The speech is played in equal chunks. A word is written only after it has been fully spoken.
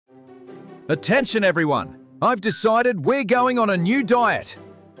Attention everyone! I've decided we're going on a new diet.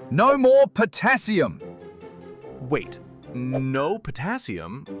 No more potassium. Wait, no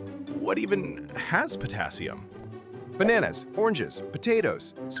potassium? What even has potassium? Bananas, oranges,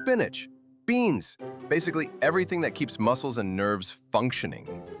 potatoes, spinach, beans. Basically everything that keeps muscles and nerves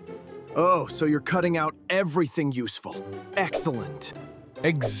functioning. Oh, so you're cutting out everything useful. Excellent.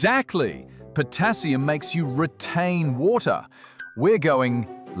 Exactly. Potassium makes you retain water. We're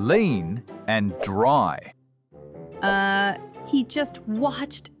going lean and dry. He just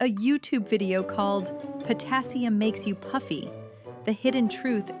watched a YouTube video called Potassium Makes You Puffy. The hidden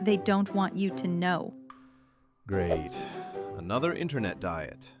truth they don't want you to know. Great. Another internet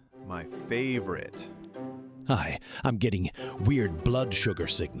diet. My favorite. Hi, I'm getting weird blood sugar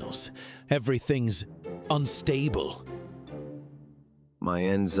signals. Everything's unstable. My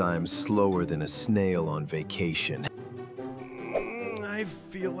enzyme's slower than a snail on vacation. I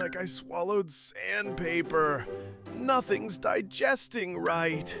feel like I swallowed sandpaper. Nothing's digesting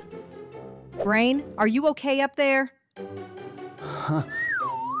right. Brain, are you okay up there?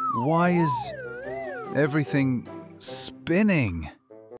 Why is everything spinning?